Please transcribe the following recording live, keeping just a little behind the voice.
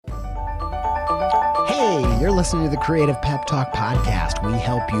listening to the Creative Pep Talk podcast. We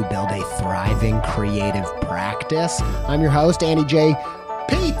help you build a thriving creative practice. I'm your host, Andy J.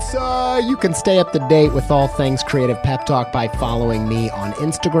 Pizza. You can stay up to date with all things Creative Pep Talk by following me on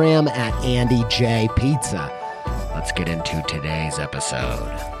Instagram at Andy J. Pizza. Let's get into today's episode.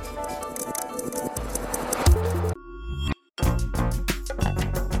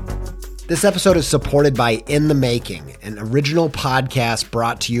 This episode is supported by In the Making, an original podcast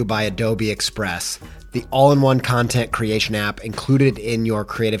brought to you by Adobe Express, the all-in-one content creation app included in your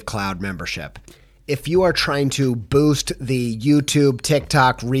Creative Cloud membership. If you are trying to boost the YouTube,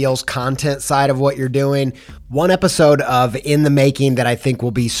 TikTok, Reels content side of what you're doing, one episode of In the Making that I think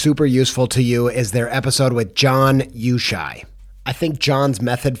will be super useful to you is their episode with John Ushai. I think John's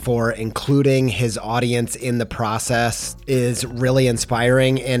method for including his audience in the process is really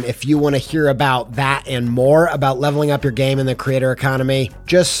inspiring. And if you want to hear about that and more about leveling up your game in the creator economy,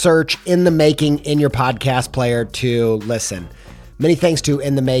 just search In the Making in your podcast player to listen. Many thanks to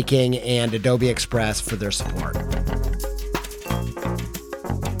In the Making and Adobe Express for their support.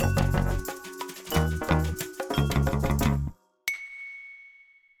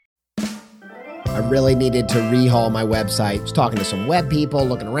 I really needed to rehaul my website. I was talking to some web people,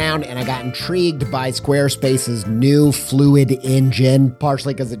 looking around, and I got intrigued by Squarespace's new Fluid engine,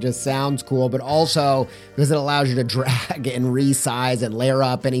 partially because it just sounds cool, but also because it allows you to drag and resize and layer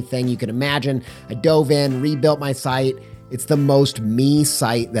up anything you can imagine. I dove in, rebuilt my site. It's the most me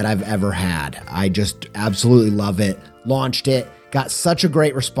site that I've ever had. I just absolutely love it. Launched it. Got such a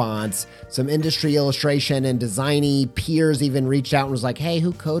great response. Some industry illustration and designy peers even reached out and was like, hey,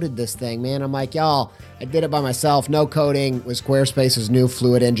 who coded this thing, man? I'm like, y'all, I did it by myself. No coding. With Squarespace's new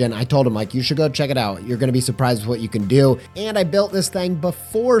Fluid engine. I told him, like, you should go check it out. You're going to be surprised with what you can do. And I built this thing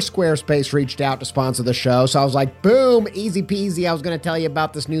before Squarespace reached out to sponsor the show. So I was like, boom, easy peasy. I was going to tell you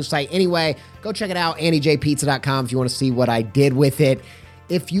about this new site anyway. Go check it out, andyjpizza.com, if you want to see what I did with it.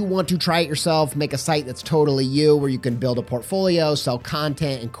 If you want to try it yourself, make a site that's totally you, where you can build a portfolio, sell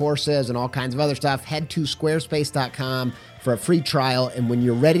content and courses and all kinds of other stuff, head to squarespace.com for a free trial. And when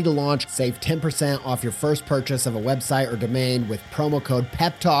you're ready to launch, save 10% off your first purchase of a website or domain with promo code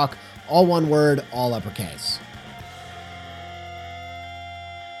PEPTALK, all one word, all uppercase.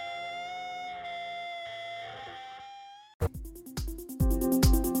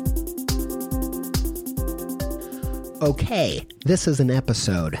 Okay, this is an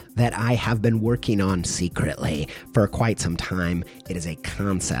episode that I have been working on secretly for quite some time. It is a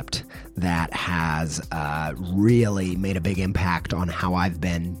concept that has really made a big impact on how I've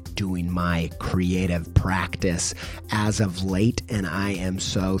been doing my creative practice as of late, and I am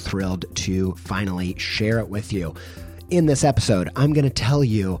so thrilled to finally share it with you. In this episode, I'm going to tell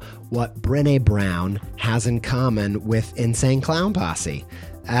you what Brené Brown has in common with Insane Clown Posse.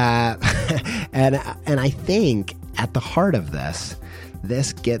 And I think at the heart of this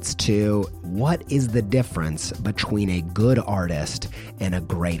gets to what is the difference between a good artist and a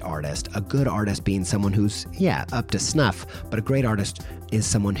great artist. A good artist being someone who's, up to snuff, but a great artist is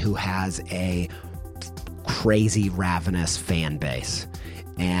someone who has a crazy, ravenous fan base.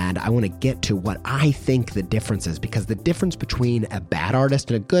 And I want to get to what I think the difference is, because the difference between a bad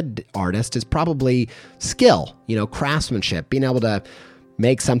artist and a good artist is probably skill, craftsmanship, being able to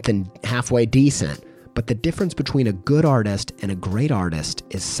make something halfway decent. But the difference between a good artist and a great artist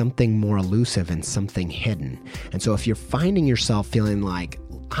is something more elusive and something hidden. And so if you're finding yourself feeling like,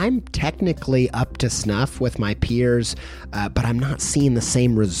 I'm technically up to snuff with my peers, but I'm not seeing the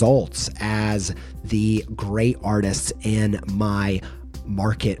same results as the great artists in my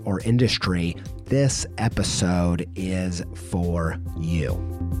market or industry, this episode is for you.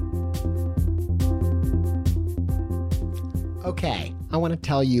 Okay, I want to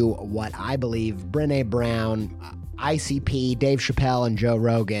tell you what I believe Brené Brown, ICP, Dave Chappelle, and Joe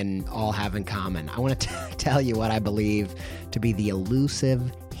Rogan all have in common. I want to tell you what I believe to be the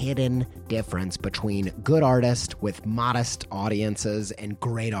elusive, hidden difference between good artists with modest audiences and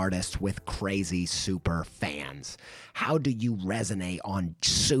great artists with crazy super fans. How do you resonate on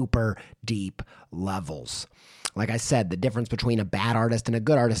super deep levels? Like I said, the difference between a bad artist and a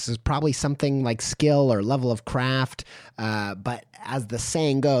good artist is probably something like skill or level of craft. But as the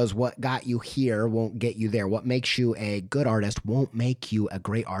saying goes, what got you here won't get you there. What makes you a good artist won't make you a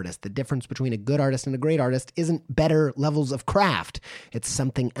great artist. The difference between a good artist and a great artist isn't better levels of craft. It's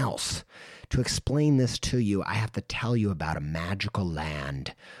something else. To explain this to you, I have to tell you about a magical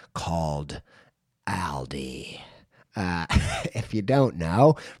land called Aldi. If you don't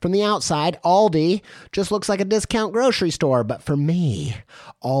know, from the outside, Aldi just looks like a discount grocery store. But for me,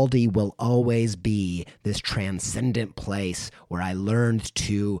 Aldi will always be this transcendent place where I learned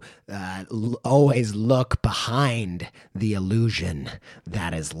to always look behind the illusion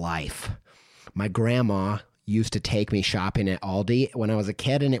that is life. My grandma used to take me shopping at Aldi when I was a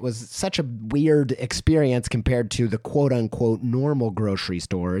kid, and it was such a weird experience compared to the quote-unquote normal grocery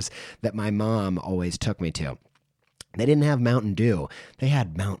stores that my mom always took me to. They didn't have Mountain Dew. They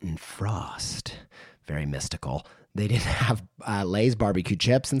had Mountain Frost. Very mystical. They didn't have Lay's barbecue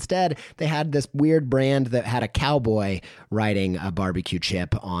chips. Instead, they had this weird brand that had a cowboy riding a barbecue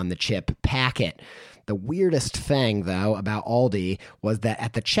chip on the chip packet. The weirdest thing, though, about Aldi was that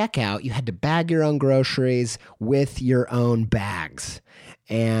at the checkout, you had to bag your own groceries with your own bags.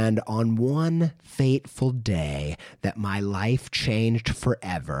 And on one fateful day that my life changed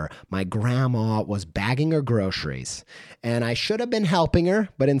forever, my grandma was bagging her groceries. And I should have been helping her,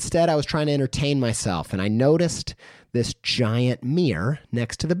 but instead I was trying to entertain myself. And I noticed this giant mirror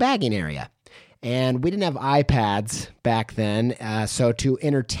next to the bagging area. And we didn't have iPads back then, so to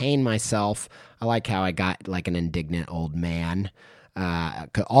entertain myself, I like how I got like an indignant old man.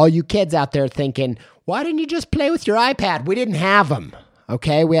 All you kids out there thinking, why didn't you just play with your iPad? We didn't have them.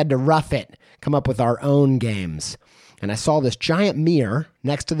 Okay, we had to rough it, come up with our own games. And I saw this giant mirror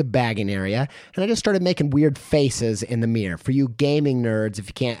next to the bagging area, and I just started making weird faces in the mirror. For you gaming nerds, if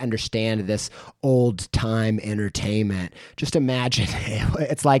you can't understand this old-time entertainment, just imagine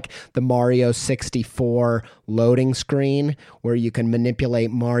it's like the Mario 64 loading screen where you can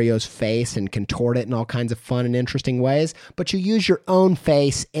manipulate Mario's face and contort it in all kinds of fun and interesting ways, but you use your own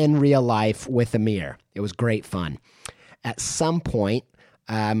face in real life with a mirror. It was great fun. At some point,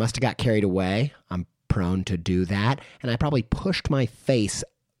 I must have got carried away. I'm prone to do that. And I probably pushed my face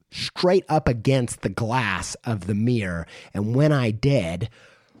straight up against the glass of the mirror. And when I did,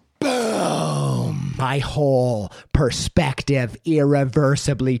 boom, my whole perspective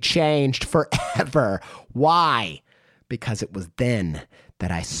irreversibly changed forever. Why? Because it was then that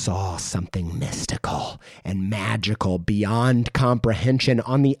I saw something mystical and magical beyond comprehension.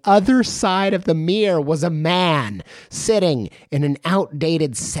 On the other side of the mirror was a man sitting in an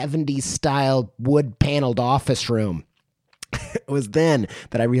outdated 70s-style wood-paneled office room. It was then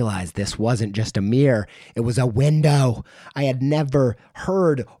that I realized this wasn't just a mirror. It was a window. I had never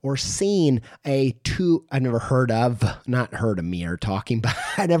heard or seen I never heard of, not heard a mirror talking, but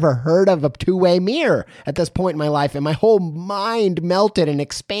I never heard of a two-way mirror at this point in my life. And my whole mind melted and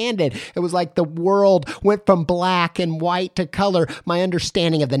expanded. It was like the world went from black and white to color. My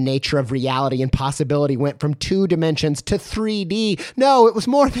understanding of the nature of reality and possibility went from 2 dimensions to 3D. No, it was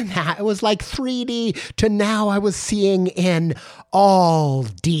more than that. It was like 3D to now I was seeing in all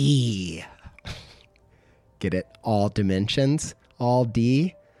D. Get it? All dimensions? All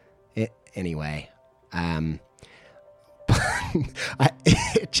D? Anyway,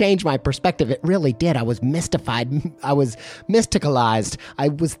 it changed my perspective. It really did. I was mystified. I was mysticalized. I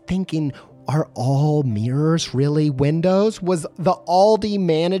was thinking, are all mirrors really windows? Was the Aldi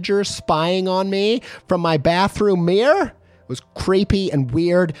manager spying on me from my bathroom mirror? Was creepy and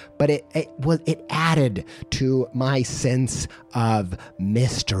weird, but it added to my sense of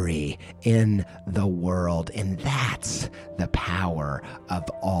mystery in the world, and that's the power of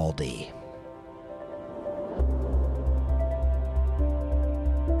Aldi.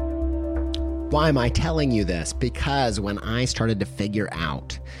 Why am I telling you this? Because when I started to figure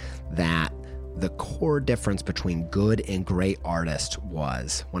out that the core difference between good and great artists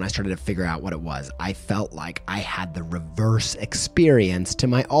was, when I started to figure out what it was, I felt like I had the reverse experience to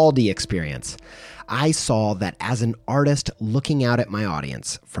my Aldi experience. I saw that as an artist looking out at my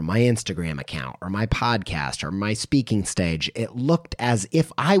audience from my Instagram account or my podcast or my speaking stage, it looked as if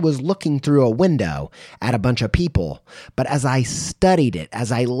I was looking through a window at a bunch of people. But as I studied it,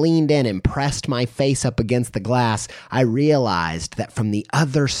 as I leaned in and pressed my face up against the glass, I realized that from the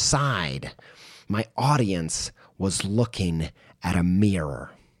other side, my audience was looking at a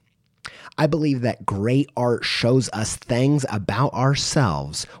mirror. I believe that great art shows us things about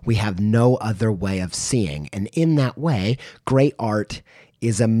ourselves we have no other way of seeing. And in that way, great art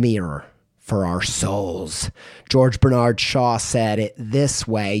is a mirror for our souls. George Bernard Shaw said it this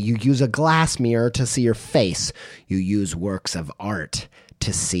way: you use a glass mirror to see your face. You use works of art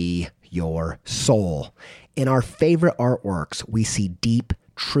to see your soul. In our favorite artworks, we see deep,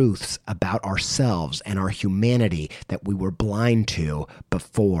 truths about ourselves and our humanity that we were blind to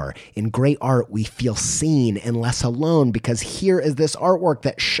before. In great art, we feel seen and less alone because here is this artwork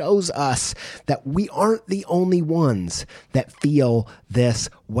that shows us that we aren't the only ones that feel this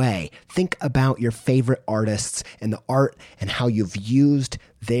way. Think about your favorite artists and the art and how you've used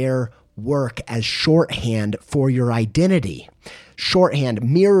their work as shorthand for your identity. Shorthand,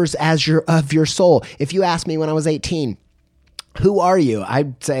 mirrors of your soul. If you asked me when I was 18, who are you?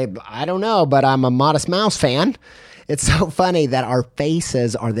 I'd say, I don't know, but I'm a Modest Mouse fan. It's so funny that our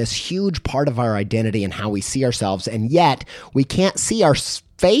faces are this huge part of our identity and how we see ourselves, and yet we can't see our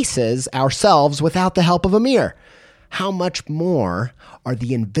faces ourselves without the help of a mirror. How much more are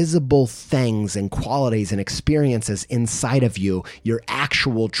the invisible things and qualities and experiences inside of you, your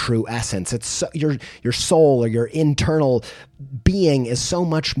actual true essence? It's your soul or your internal being is so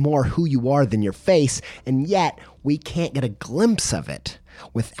much more who you are than your face, and yet we can't get a glimpse of it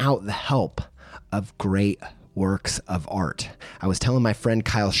without the help of great works of art. I was telling my friend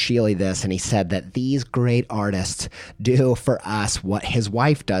Kyle Sheely this, and he said that these great artists do for us what his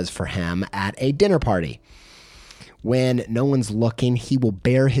wife does for him at a dinner party. When no one's looking, he will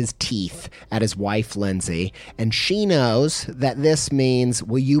bare his teeth at his wife, Lindsay, and she knows that this means,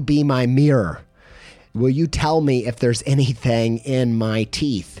 will you be my mirror? Will you tell me if there's anything in my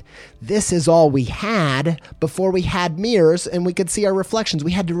teeth? This is all we had before we had mirrors and we could see our reflections.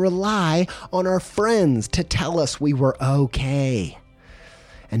 We had to rely on our friends to tell us we were okay.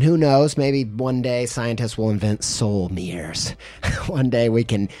 And who knows, maybe one day scientists will invent soul mirrors. One day we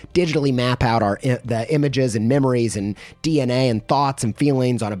can digitally map out the images and memories and DNA and thoughts and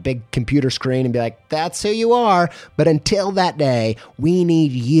feelings on a big computer screen and be like, that's who you are. But until that day, we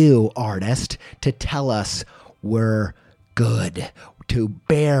need you, artist, to tell us we're good, to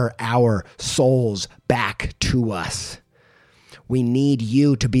bear our souls back to us. We need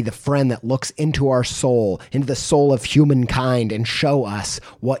you to be the friend that looks into our soul, into the soul of humankind, and show us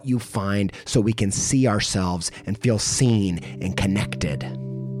what you find so we can see ourselves and feel seen and connected.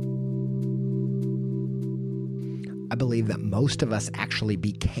 I believe that most of us actually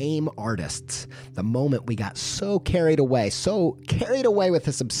became artists the moment we got so carried away with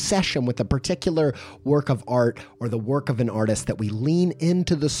this obsession with a particular work of art or the work of an artist that we lean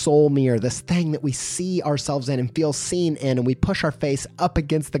into the soul mirror, this thing that we see ourselves in and feel seen in, and we push our face up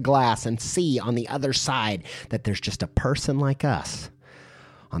against the glass and see on the other side that there's just a person like us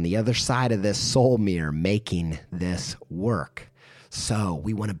on the other side of this soul mirror making this work. So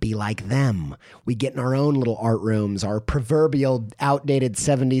we want to be like them. We get in our own little art rooms, our proverbial outdated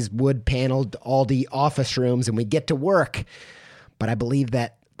 70s wood-paneled Aldi office rooms, and we get to work. But I believe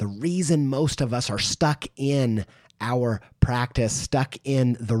that the reason most of us are stuck in our practice, stuck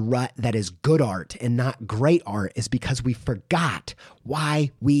in the rut that is good art and not great art, is because we forgot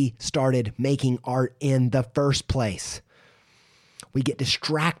why we started making art in the first place. We get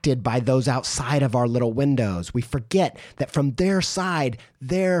distracted by those outside of our little windows. We forget that from their side,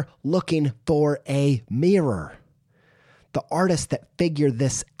 they're looking for a mirror. The artists that figure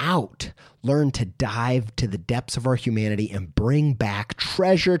this out learn to dive to the depths of our humanity and bring back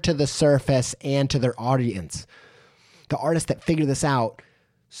treasure to the surface and to their audience. The artists that figure this out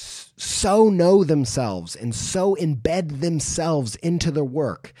so know themselves and so embed themselves into their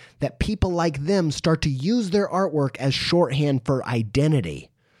work that people like them start to use their artwork as shorthand for identity.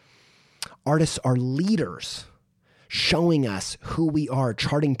 Artists are leaders, showing us who we are,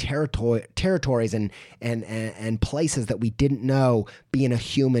 charting territories and places that we didn't know being a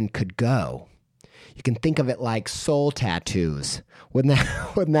human could go. You can think of it like soul tattoos. Wouldn't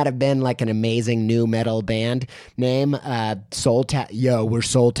that have been like an amazing new metal band name? We're Soul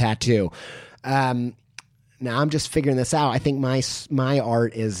Tattoo. Now I'm just figuring this out. I think my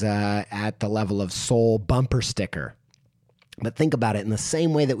art is at the level of soul bumper sticker. But think about it. In the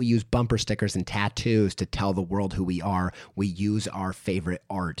same way that we use bumper stickers and tattoos to tell the world who we are, we use our favorite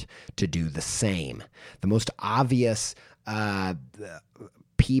art to do the same. The most obvious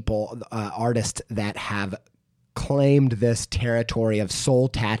artists that have claimed this territory of soul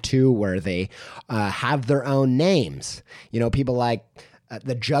tattoo where they have their own names. You know, people like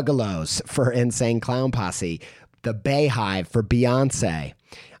the Juggalos for Insane Clown Posse, the Bayhive for Beyonce.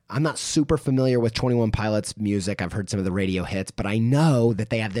 I'm not super familiar with 21 Pilots music. I've heard some of the radio hits, but I know that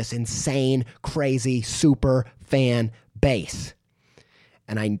they have this insane, crazy, super fan base.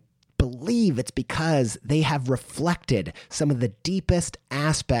 And I believe it's because they have reflected some of the deepest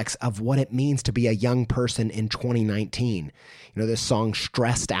aspects of what it means to be a young person in 2019. You know, this song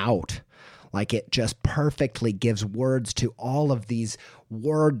Stressed Out, Like it just perfectly gives words to all of these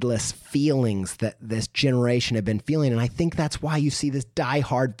wordless feelings that this generation have been feeling. And I think that's why you see this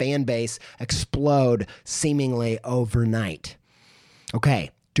diehard fan base explode seemingly overnight.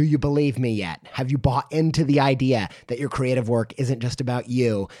 Okay, do you believe me yet? Have you bought into the idea that your creative work isn't just about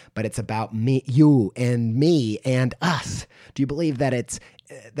you, but it's about me, you and me and us? Do you believe that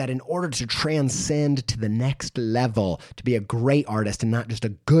that in order to transcend to the next level, to be a great artist and not just a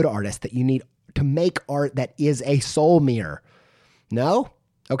good artist, that you need to make art that is a soul mirror? No?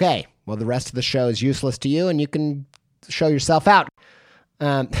 Okay. Well, the rest of the show is useless to you, and you can show yourself out.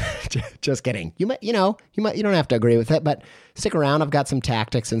 Just kidding. You don't have to agree with it, but stick around. I've got some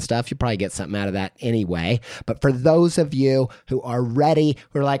tactics and stuff. You probably get something out of that anyway. But for those of you who are ready,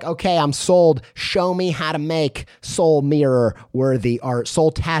 who are like, okay, I'm sold. Show me how to make soul mirror worthy art,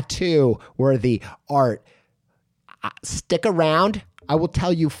 soul tattoo worthy art. Stick around. I will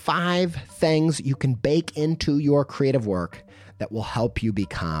tell you 5 things you can bake into your creative work that will help you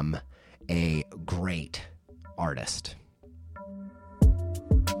become a great artist.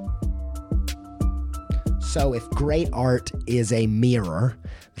 So if great art is a mirror,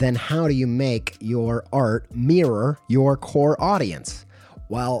 then how do you make your art mirror your core audience?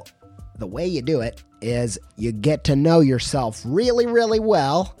 Well, the way you do it is you get to know yourself really, really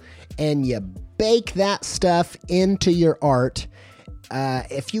well, and you bake that stuff into your art.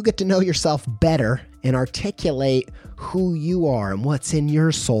 If you get to know yourself better and articulate who you are and what's in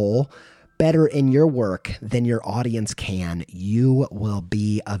your soul better in your work than your audience can, you will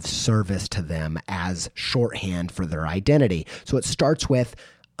be of service to them as shorthand for their identity. So it starts with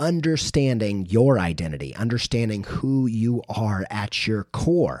understanding your identity, understanding who you are at your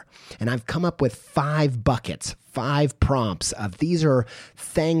core. And I've come up with 5 buckets, 5 prompts of these are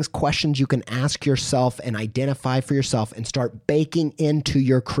things, questions you can ask yourself and identify for yourself and start baking into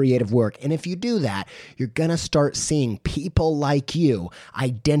your creative work. And if you do that, you're going to start seeing people like you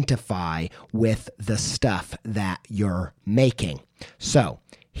identify with the stuff that you're making. So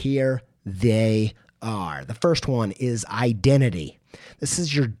here they are. The first one is identity. This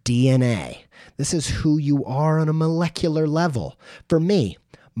is your DNA. This is who you are on a molecular level. For me,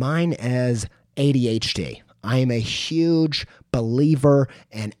 mine is ADHD. I am a huge believer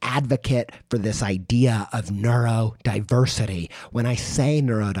and advocate for this idea of neurodiversity. When I say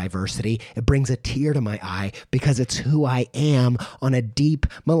neurodiversity, it brings a tear to my eye because it's who I am on a deep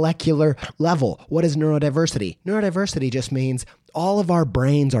molecular level. What is neurodiversity? Neurodiversity just means all of our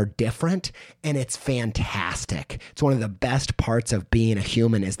brains are different, and it's fantastic. It's one of the best parts of being a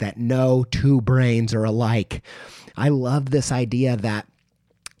human is that no 2 brains are alike. I love this idea that,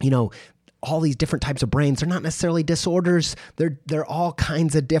 all these different types of brains, they're not necessarily disorders. They're all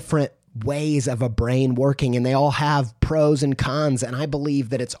kinds of different ways of a brain working, and they all have pros and cons. And I believe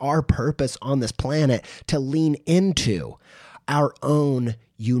that it's our purpose on this planet to lean into our own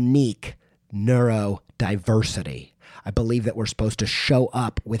unique neurodiversity. I believe that we're supposed to show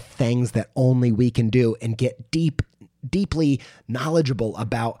up with things that only we can do and get deeply knowledgeable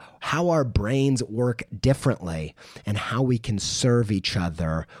about how our brains work differently and how we can serve each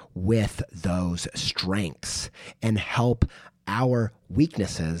other with those strengths and help our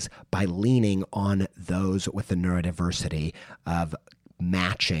weaknesses by leaning on those with the neurodiversity of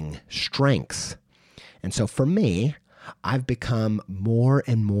matching strengths. And so for me, I've become more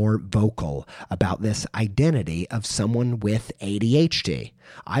and more vocal about this identity of someone with ADHD.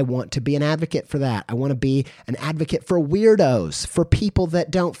 I want to be an advocate for that. I want to be an advocate for weirdos, for people that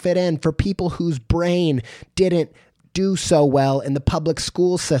don't fit in, for people whose brain didn't do so well in the public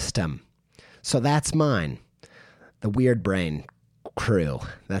school system. So that's mine. The weird brain crew.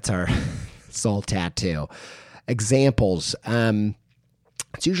 That's our soul tattoo. Examples.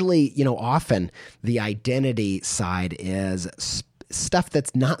 It's usually, often the identity side is stuff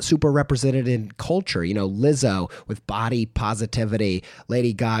that's not super represented in culture. Lizzo with body positivity,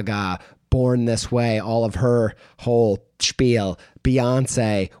 Lady Gaga, Born This Way, all of her whole spiel,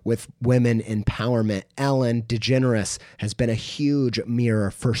 Beyonce with women empowerment, Ellen DeGeneres has been a huge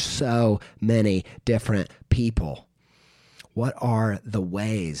mirror for so many different people. What are the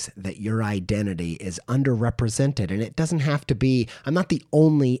ways that your identity is underrepresented? And it doesn't have to be, I'm not the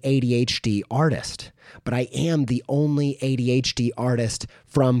only ADHD artist, but I am the only ADHD artist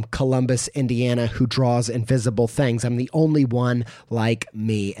from Columbus, Indiana, who draws invisible things. I'm the only one like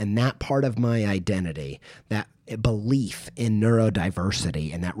me. And that part of my identity, that belief in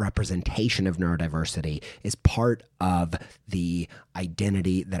neurodiversity and that representation of neurodiversity is part of the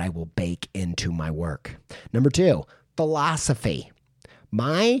identity that I will bake into my work. Number 2, philosophy.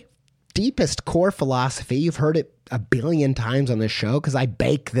 My deepest core philosophy, you've heard it a billion times on this show because I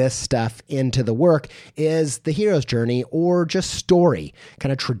bake this stuff into the work, is the hero's journey or just story,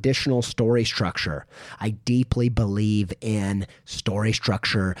 kind of traditional story structure. I deeply believe in story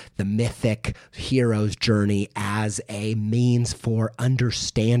structure, the mythic hero's journey as a means for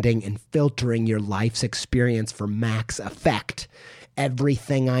understanding and filtering your life's experience for max effect.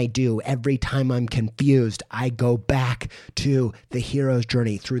 Everything I do, every time I'm confused, I go back to the hero's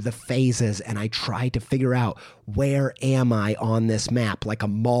journey through the phases and I try to figure out, where am I on this map? Like a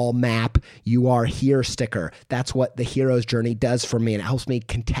mall map, you are here sticker. That's what the hero's journey does for me. And it helps me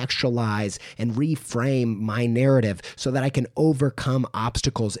contextualize and reframe my narrative so that I can overcome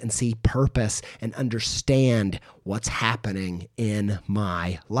obstacles and see purpose and understand what's happening in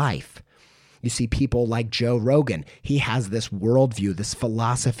my life. You see people like Joe Rogan. He has this worldview, this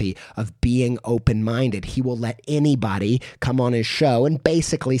philosophy of being open-minded. He will let anybody come on his show and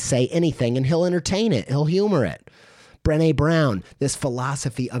basically say anything, and he'll entertain it. He'll humor it. Brené Brown, this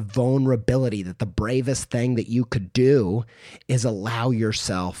philosophy of vulnerability, that the bravest thing that you could do is allow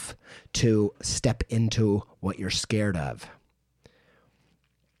yourself to step into what you're scared of.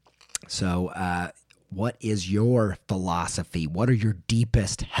 So, what is your philosophy? What are your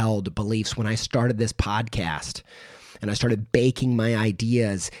deepest held beliefs? When I started this podcast and I started baking my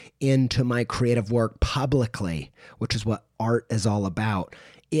ideas into my creative work publicly, which is what art is all about,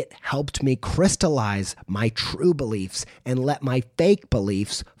 it helped me crystallize my true beliefs and let my fake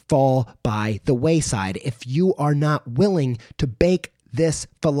beliefs fall by the wayside. If you are not willing to bake this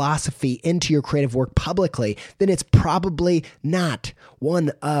philosophy into your creative work publicly, then it's probably not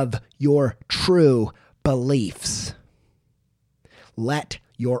one of your true beliefs. Let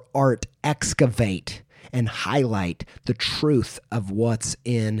your art excavate and highlight the truth of what's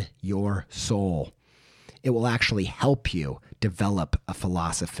in your soul. It will actually help you develop a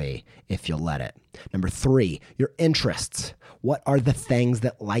philosophy if you'll let it. Number 3, your interests. What are the things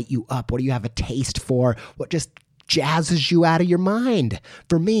that light you up? What do you have a taste for? What just jazzes you out of your mind?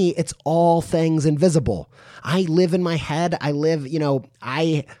 For me, it's all things invisible. I live in my head. I live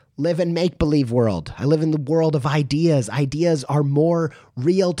in make-believe world. I live in the world of ideas. Ideas are more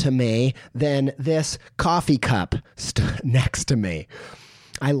real to me than this coffee cup next to me.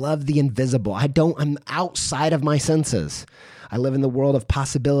 I love the invisible. I'm outside of my senses. I live in the world of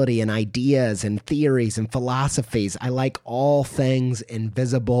possibility and ideas and theories and philosophies. I like all things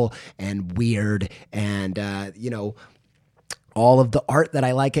invisible and weird, and all of the art that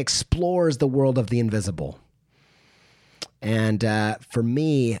I like explores the world of the invisible. And for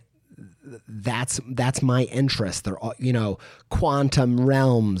me, that's my interest. They're all, quantum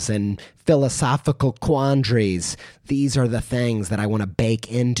realms and philosophical quandaries. These are the things that I want to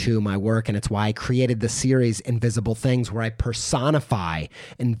bake into my work, and it's why I created the series Invisible Things, where I personify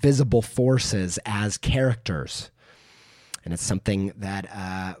invisible forces as characters. And it's something that,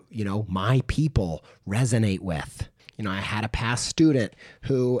 my people resonate with. I had a past student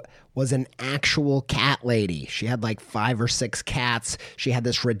who was an actual cat lady. She had like 5 or 6 cats. She had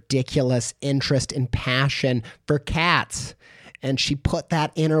this ridiculous interest and passion for cats. And she put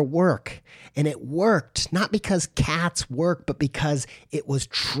that in her work. And it worked, not because cats work, but because it was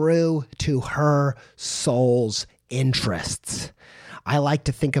true to her soul's interests. I like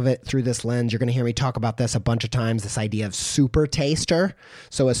to think of it through this lens. You're going to hear me talk about this a bunch of times, this idea of super taster.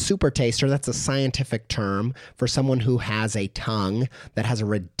 So a super taster, that's a scientific term for someone who has a tongue that has a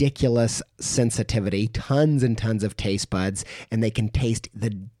ridiculous sensitivity, tons and tons of taste buds, and they can taste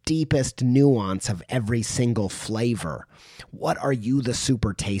the deepest nuance of every single flavor. What are you the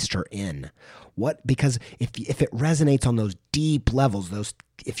super taster in? Because if it resonates on those deep levels,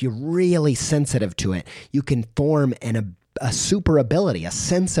 if you're really sensitive to it, you can form a super ability, a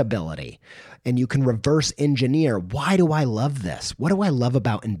sensibility, and you can reverse engineer. Why do I love this? What do I love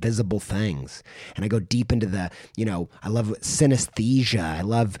about invisible things? And I go deep into I love synesthesia. I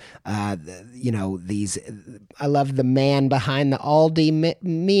love, I love the man behind the Aldi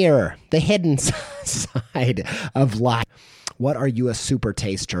mirror, the hidden side of life. What are you a super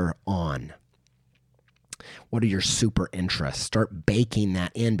taster on? What are your super interests? Start baking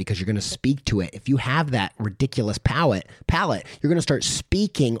that in, because you're going to speak to it. If you have that ridiculous palette, you're going to start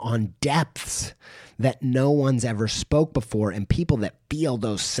speaking on depths that no one's ever spoke before, and people that feel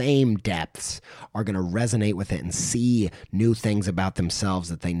those same depths are going to resonate with it and see new things about themselves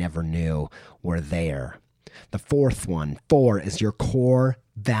that they never knew were there. The 4th one, 4, is your core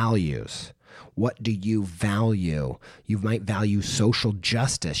values. What do you value? You might value social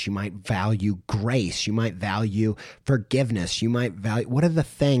justice. You might value grace. You might value forgiveness. You might value, what are the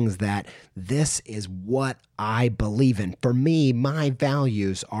things that this is what I believe in? For me, my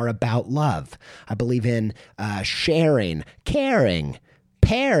values are about love. I believe in sharing, caring,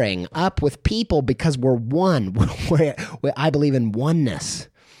 pairing up with people because we're one. I believe in oneness.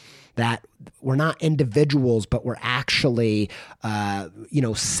 That we're not individuals, but we're actually,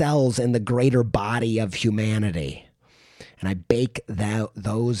 cells in the greater body of humanity. And I bake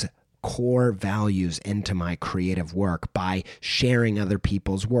those core values into my creative work by sharing other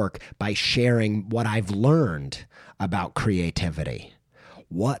people's work, by sharing what I've learned about creativity.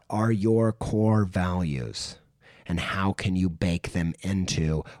 What are your core values? And how can you bake them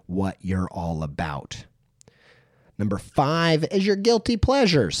into what you're all about? Number 5 is your guilty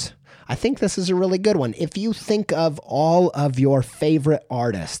pleasures. I think this is a really good one. If you think of all of your favorite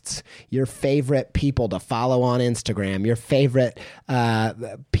artists, your favorite people to follow on Instagram, your favorite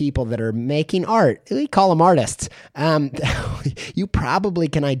people that are making art, we call them artists, you probably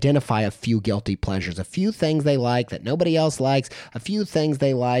can identify a few guilty pleasures, a few things they like that nobody else likes, a few things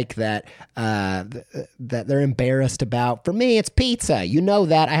they like that they're embarrassed about. For me, it's pizza. You know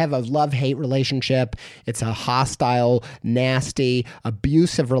that. I have a love-hate relationship. It's a hostile, nasty,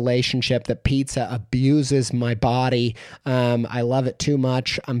 abusive relationship that pizza abuses my body. I love it too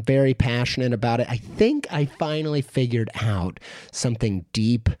much. I'm very passionate about it. I think I finally figured out something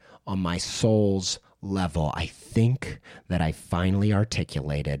deep on my soul's level. I think that I finally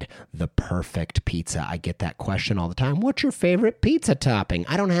articulated the perfect pizza. I get that question all the time. What's your favorite pizza topping?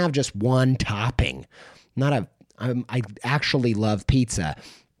 I don't have just one topping. I actually love pizza.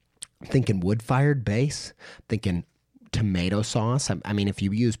 I'm thinking wood-fired base. Thinking tomato sauce. I mean, if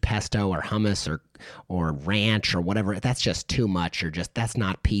you use pesto or hummus or ranch or whatever, that's just too much, or just, that's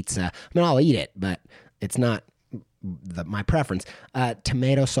not pizza. I mean, I'll eat it, but it's not my preference.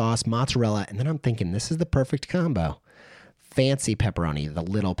 Tomato sauce, mozzarella, and then I'm thinking this is the perfect combo. Fancy pepperoni, the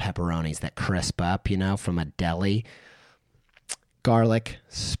little pepperonis that crisp up, from a deli. Garlic,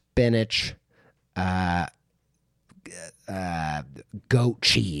 spinach, goat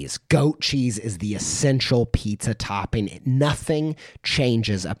cheese. Goat cheese is the essential pizza topping. Nothing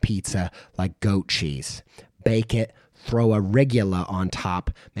changes a pizza like goat cheese. Bake it, throw arugula on top,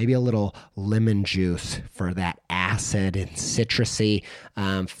 maybe a little lemon juice for that acid and citrusy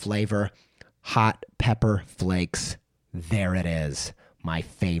flavor. Hot pepper flakes. There it is. My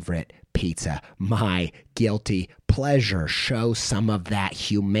favorite pizza. My guilty pleasure. Show some of that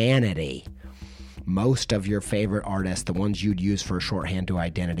humanity. Most of your favorite artists, the ones you'd use for a shorthand to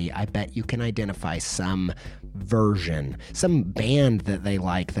identity, I bet you can identify some version, some band that they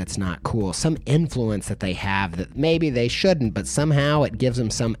like that's not cool, some influence that they have that maybe they shouldn't, but somehow it gives them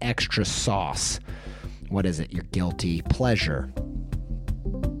some extra sauce. What is it? Your guilty pleasure.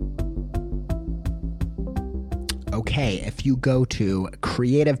 Okay, if you go to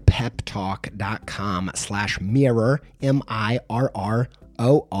creativepeptalk.com/mirror,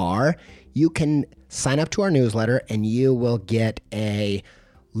 MIRROR, you can sign up to our newsletter and you will get a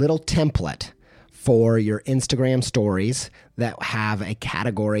little template for your Instagram stories that have a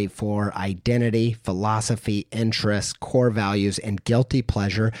category for identity, philosophy, interests, core values, and guilty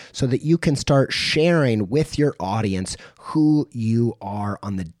pleasure so that you can start sharing with your audience who you are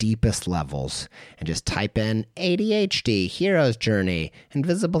on the deepest levels. And just type in ADHD, hero's journey,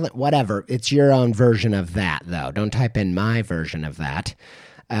 invisible, whatever. It's your own version of that, though. Don't type in my version of that.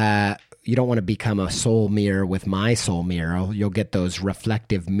 You don't want to become a soul mirror with my soul mirror. You'll get those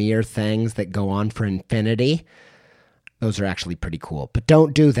reflective mirror things that go on for infinity. Those are actually pretty cool, but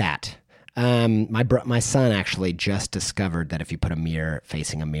don't do that. My son actually just discovered that if you put a mirror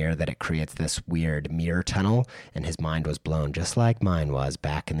facing a mirror, that it creates this weird mirror tunnel, and his mind was blown just like mine was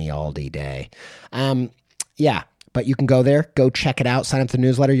back in the Aldi day. But you can go there, go check it out, sign up to the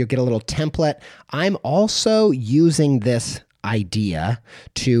newsletter. You'll get a little template. I'm also using this idea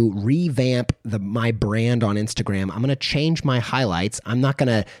to revamp my brand on Instagram. I'm going to change my highlights. I'm not going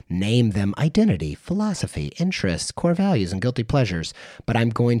to name them identity, philosophy, interests, core values, and guilty pleasures, but I'm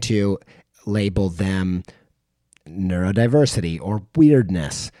going to label them neurodiversity or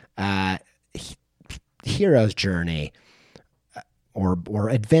weirdness, hero's journey, or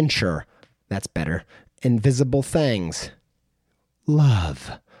adventure. That's better. Invisible things,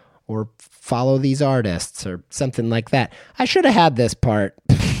 love, or follow these artists, or something like that. I should have had this part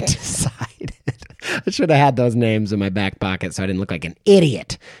decided. I should have had those names in my back pocket so I didn't look like an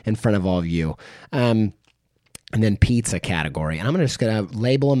idiot in front of all of you. and then pizza category. And I'm just going to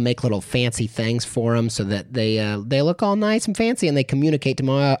label them, make little fancy things for them so that they look all nice and fancy, and they communicate to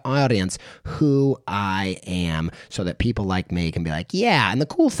my audience who I am so that people like me can be like, yeah. And the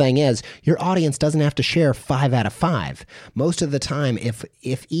cool thing is your audience doesn't have to share 5 out of 5. Most of the time,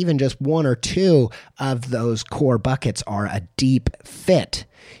 if even just 1 or 2 of those core buckets are a deep fit,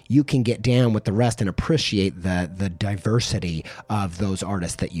 you can get down with the rest and appreciate the diversity of those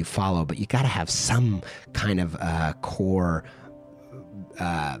artists that you follow. But you got to have some kind of core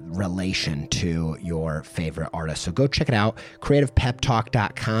relation to your favorite artist. So go check it out,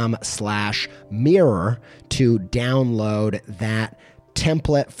 creativepeptalk.com/mirror to download that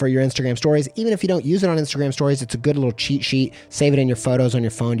template for your Instagram stories. Even if you don't use it on Instagram stories, it's a good little cheat sheet. Save it in your photos on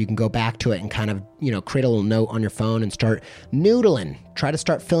your phone. You can go back to it and kind of, create a little note on your phone and start noodling. Try to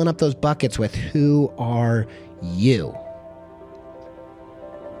start filling up those buckets with who are you.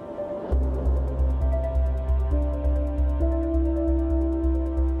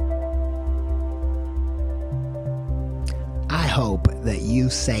 I hope that you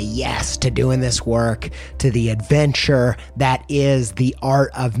say yes to doing this work, to the adventure that is the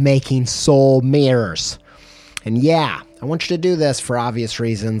art of making soul mirrors. And yeah, I want you to do this for obvious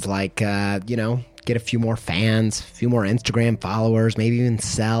reasons, like, get a few more fans, a few more Instagram followers, maybe even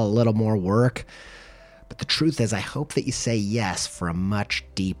sell a little more work. But the truth is, I hope that you say yes for a much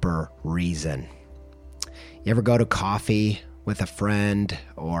deeper reason. You ever go to coffee with a friend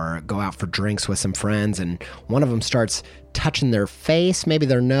or go out for drinks with some friends and one of them starts touching their face, maybe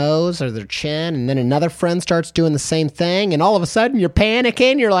their nose or their chin, and then another friend starts doing the same thing, and all of a sudden you're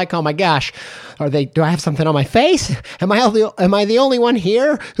panicking. You're like, oh my gosh, do I have something on my face? Am I the only one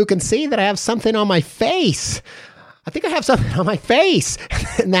here who can see that I have something on my face? I think I have something on my face.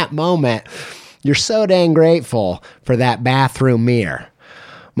 In that moment, you're so dang grateful for that bathroom mirror.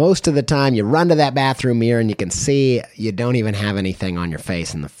 Most of the time, you run to that bathroom mirror and you can see you don't even have anything on your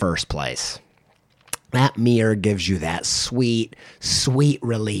face in the first place. That mirror gives you that sweet, sweet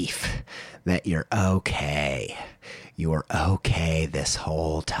relief that you're okay. You're okay this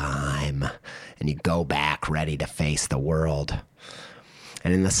whole time. And you go back ready to face the world.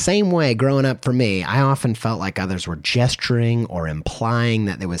 And in the same way, growing up for me, I often felt like others were gesturing or implying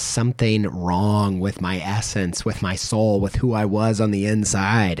that there was something wrong with my essence, with my soul, with who I was on the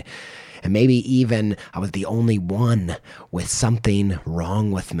inside. And maybe even I was the only one with something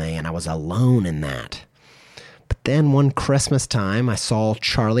wrong with me, and I was alone in that. But then one Christmas time, I saw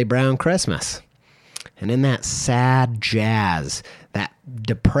Charlie Brown Christmas. And in that sad jazz, that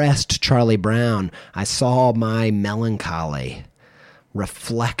depressed Charlie Brown, I saw my melancholy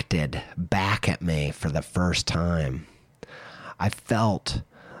reflected back at me for the first time. I felt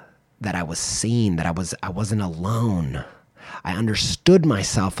that I was seen, that I wasn't alone. I understood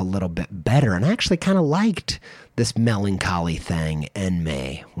myself a little bit better, and I actually kind of liked this melancholy thing in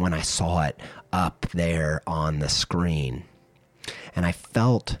me when I saw it up there on the screen. And I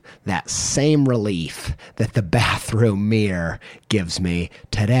felt that same relief that the bathroom mirror gives me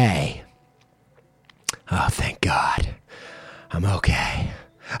today. Oh, thank God. I'm okay.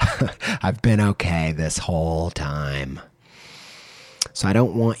 I've been okay this whole time. So I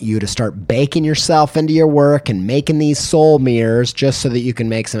don't want you to start baking yourself into your work and making these soul mirrors just so that you can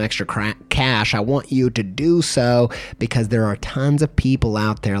make some extra cash. I want you to do so because there are tons of people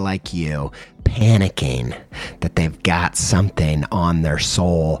out there like you panicking that they've got something on their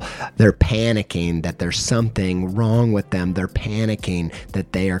soul. They're panicking that there's something wrong with them. They're panicking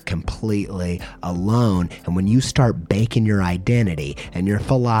that they are completely alone. And when you start baking your identity and your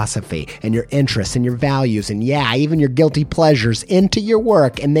philosophy and your interests and your values and even your guilty pleasures into your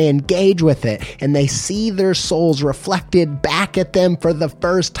work, and they engage with it and they see their souls reflected back at them for the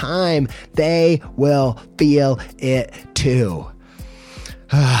first time, they will feel it too.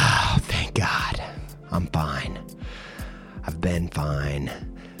 Oh, thank God. I'm fine. I've been fine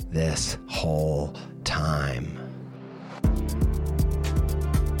this whole time.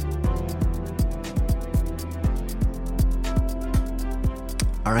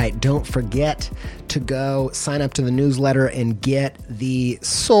 All right, don't forget to go sign up to the newsletter and get the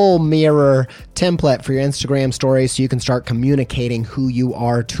Soul Mirror template for your Instagram stories so you can start communicating who you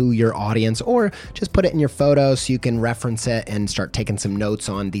are to your audience, or just put it in your photos so you can reference it and start taking some notes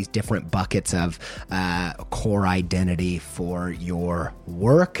on these different buckets of core identity for your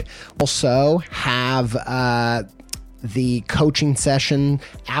work. Also have the coaching session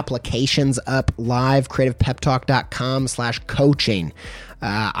applications up live, creativepeptalk.com/coaching.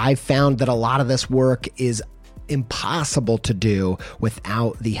 I've found that a lot of this work is impossible to do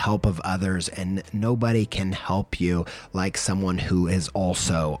without the help of others, and nobody can help you like someone who is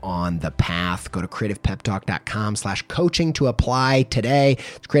also on the path. Go to creativepeptalk.com/coaching to apply today.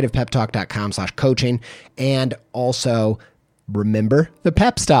 It's creativepeptalk.com/coaching. And also, remember the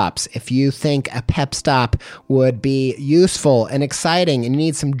pep stops. If you think a pep stop would be useful and exciting and you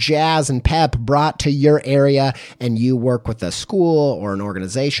need some jazz and pep brought to your area, and you work with a school or an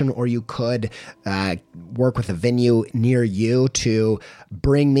organization, or you could work with a venue near you to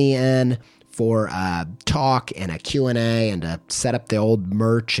bring me in for a talk and a Q&A and to set up the old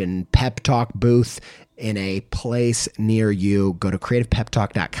merch and pep talk booth in a place near you, go to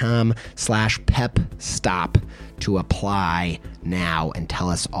creativepeptalk.com/pep stop to apply now and tell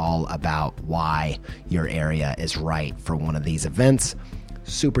us all about why your area is right for one of these events.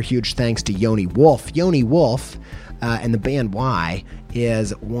 Super huge thanks to Yoni Wolf. Yoni Wolf and the band Y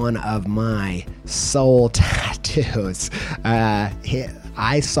is one of my soul tattoos.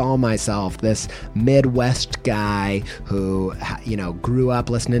 I saw myself, this Midwest guy who, grew up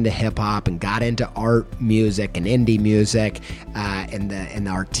listening to hip hop and got into art music and indie music, and the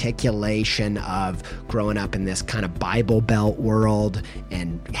articulation of growing up in this kind of Bible Belt world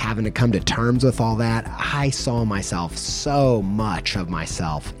and having to come to terms with all that. I saw myself, so much of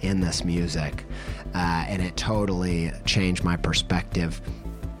myself, in this music, and it totally changed my perspective.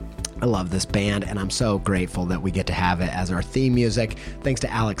 I love this band, and I'm so grateful that we get to have it as our theme music. Thanks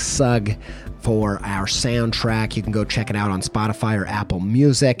to Alex Sugg for our soundtrack. You can go check it out on Spotify or Apple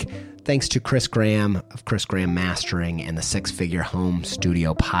Music. Thanks to Chris Graham of Chris Graham Mastering and the Six Figure Home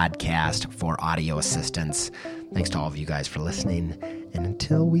Studio podcast for audio assistance. Thanks to all of you guys for listening. And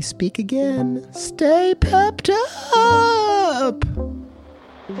until we speak again, stay pepped up!